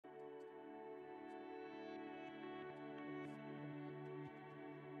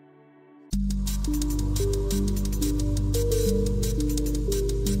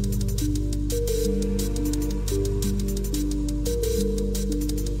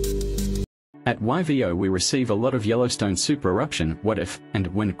At YVO we receive a lot of Yellowstone supereruption, what if, and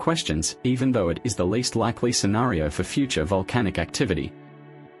when questions, even though it is the least likely scenario for future volcanic activity.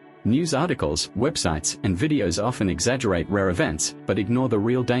 News articles, websites, and videos often exaggerate rare events, but ignore the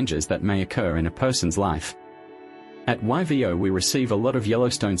real dangers that may occur in a person's life. At YVO we receive a lot of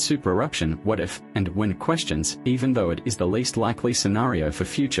Yellowstone supereruption, what if, and when questions, even though it is the least likely scenario for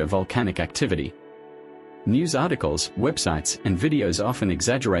future volcanic activity. News articles, websites, and videos often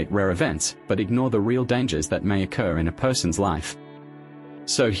exaggerate rare events, but ignore the real dangers that may occur in a person's life.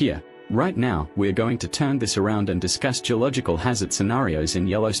 So here, right now, we are going to turn this around and discuss geological hazard scenarios in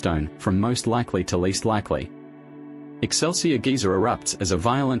Yellowstone, from most likely to least likely. Excelsior Geyser erupts as a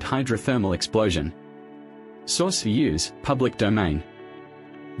violent hydrothermal explosion. Source views, public domain.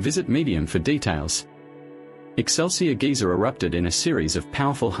 Visit Medium for details. Excelsior Geyser erupted in a series of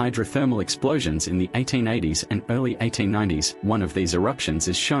powerful hydrothermal explosions in the 1880s and early 1890s. One of these eruptions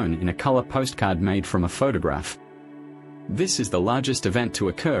is shown in a color postcard made from a photograph. This is the largest event to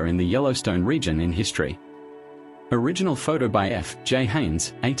occur in the Yellowstone region in history. Original photo by F. J.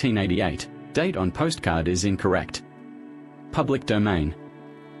 Haynes, 1888. Date on postcard is incorrect. Public domain.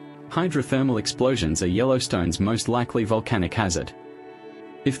 Hydrothermal explosions are Yellowstone's most likely volcanic hazard.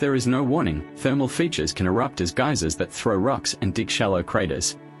 If there is no warning, thermal features can erupt as geysers that throw rocks and dig shallow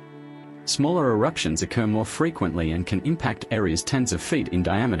craters. Smaller eruptions occur more frequently and can impact areas tens of feet in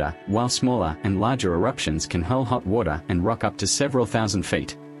diameter, while smaller and larger eruptions can hurl hot water and rock up to several thousand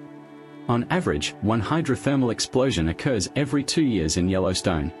feet. On average, one hydrothermal explosion occurs every 2 years in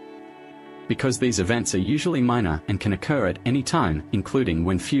Yellowstone. Because these events are usually minor and can occur at any time, including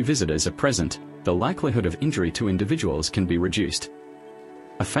when few visitors are present, the likelihood of injury to individuals can be reduced.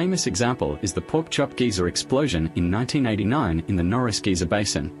 A famous example is the Pork Chop Geyser explosion in 1989 in the Norris Geyser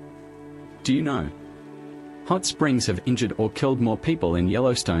Basin. Do you know? Hot springs have injured or killed more people in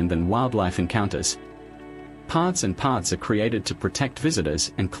Yellowstone than wildlife encounters. Paths and paths are created to protect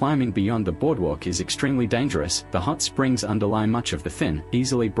visitors, and climbing beyond the boardwalk is extremely dangerous. The hot springs underlie much of the thin,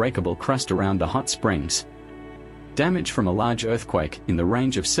 easily breakable crust around the hot springs. Damage from a large earthquake, in the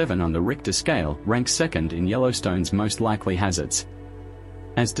range of 7 on the Richter scale, ranks second in Yellowstone's most likely hazards.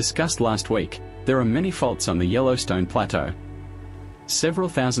 As discussed last week, there are many faults on the Yellowstone Plateau. Several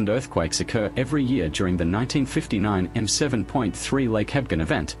thousand earthquakes occur every year during the 1959 M7.3 Lake Hebgen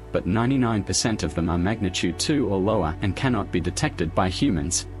event, but 99% of them are magnitude 2 or lower and cannot be detected by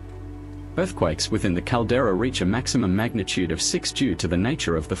humans. Earthquakes within the caldera reach a maximum magnitude of 6 due to the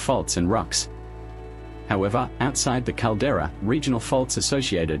nature of the faults and rocks. However, outside the caldera, regional faults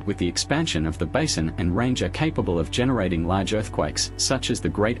associated with the expansion of the basin and range are capable of generating large earthquakes, such as the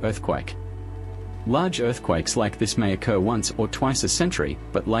Great Earthquake. Large earthquakes like this may occur once or twice a century,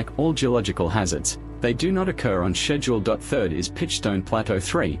 but like all geological hazards, they do not occur on schedule. Third is Pitchstone Plateau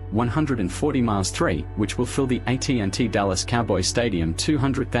 3, 140 miles 3, which will fill the AT&T Dallas Cowboys Stadium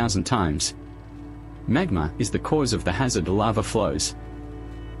 200,000 times. Magma is the cause of the hazard lava flows.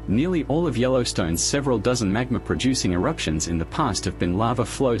 Nearly all of Yellowstone's several dozen magma-producing eruptions in the past have been lava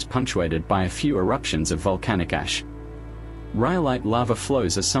flows punctuated by a few eruptions of volcanic ash. Rhyolite lava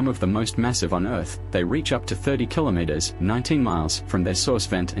flows are some of the most massive on Earth. They reach up to 30 kilometers, 19 miles, from their source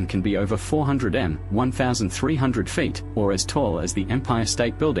vent and can be over 400 m, 1,300 feet, or as tall as the Empire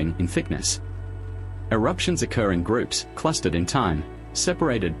State Building in thickness. Eruptions occur in groups, clustered in time,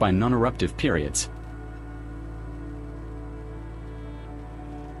 separated by non-eruptive periods.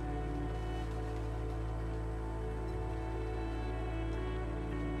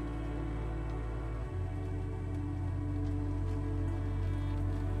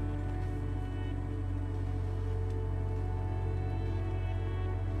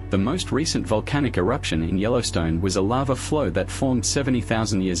 The most recent volcanic eruption in Yellowstone was a lava flow that formed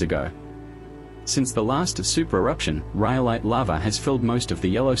 70,000 years ago. Since the last supereruption, rhyolite lava has filled most of the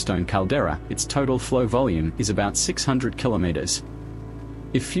Yellowstone caldera. Its total flow volume is about 600 kilometers.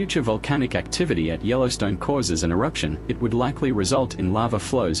 If future volcanic activity at Yellowstone causes an eruption, it would likely result in lava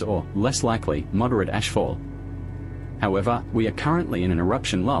flows or, less likely, moderate ashfall. However, we are currently in an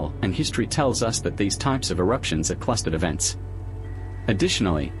eruption lull, and history tells us that these types of eruptions are clustered events.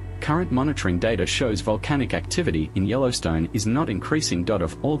 Additionally, current monitoring data shows volcanic activity in Yellowstone is not increasing.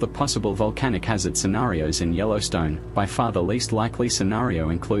 Of all the possible volcanic hazard scenarios in Yellowstone, by far the least likely scenario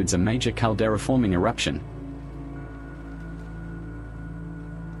includes a major caldera-forming eruption.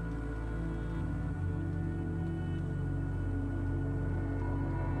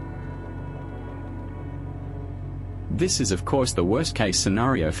 This is of course the worst-case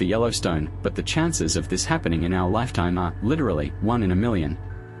scenario for Yellowstone, but the chances of this happening in our lifetime are, literally, 1 in a million.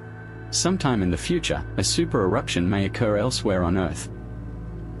 Sometime in the future, a super eruption may occur elsewhere on Earth.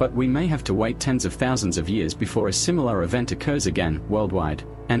 But we may have to wait tens of thousands of years before a similar event occurs again worldwide,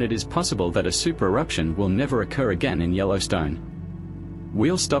 and it is possible that a super eruption will never occur again in Yellowstone.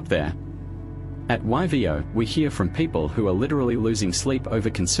 We'll stop there. At YVO, we hear from people who are literally losing sleep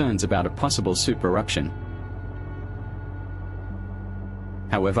over concerns about a possible super eruption.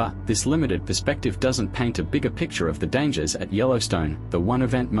 However, this limited perspective doesn't paint a bigger picture of the dangers at Yellowstone. The one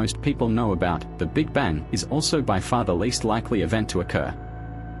event most people know about, the Big Bang, is also by far the least likely event to occur.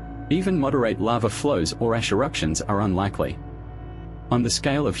 Even moderate lava flows or ash eruptions are unlikely. On the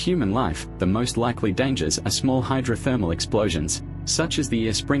scale of human life, the most likely dangers are small hydrothermal explosions, such as the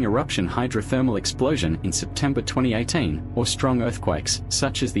Year Spring Eruption hydrothermal explosion in September 2018, or strong earthquakes,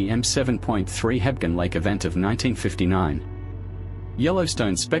 such as the M7.3 Hebgen Lake event of 1959.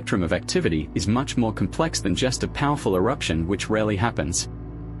 Yellowstone's spectrum of activity is much more complex than just a powerful eruption which rarely happens.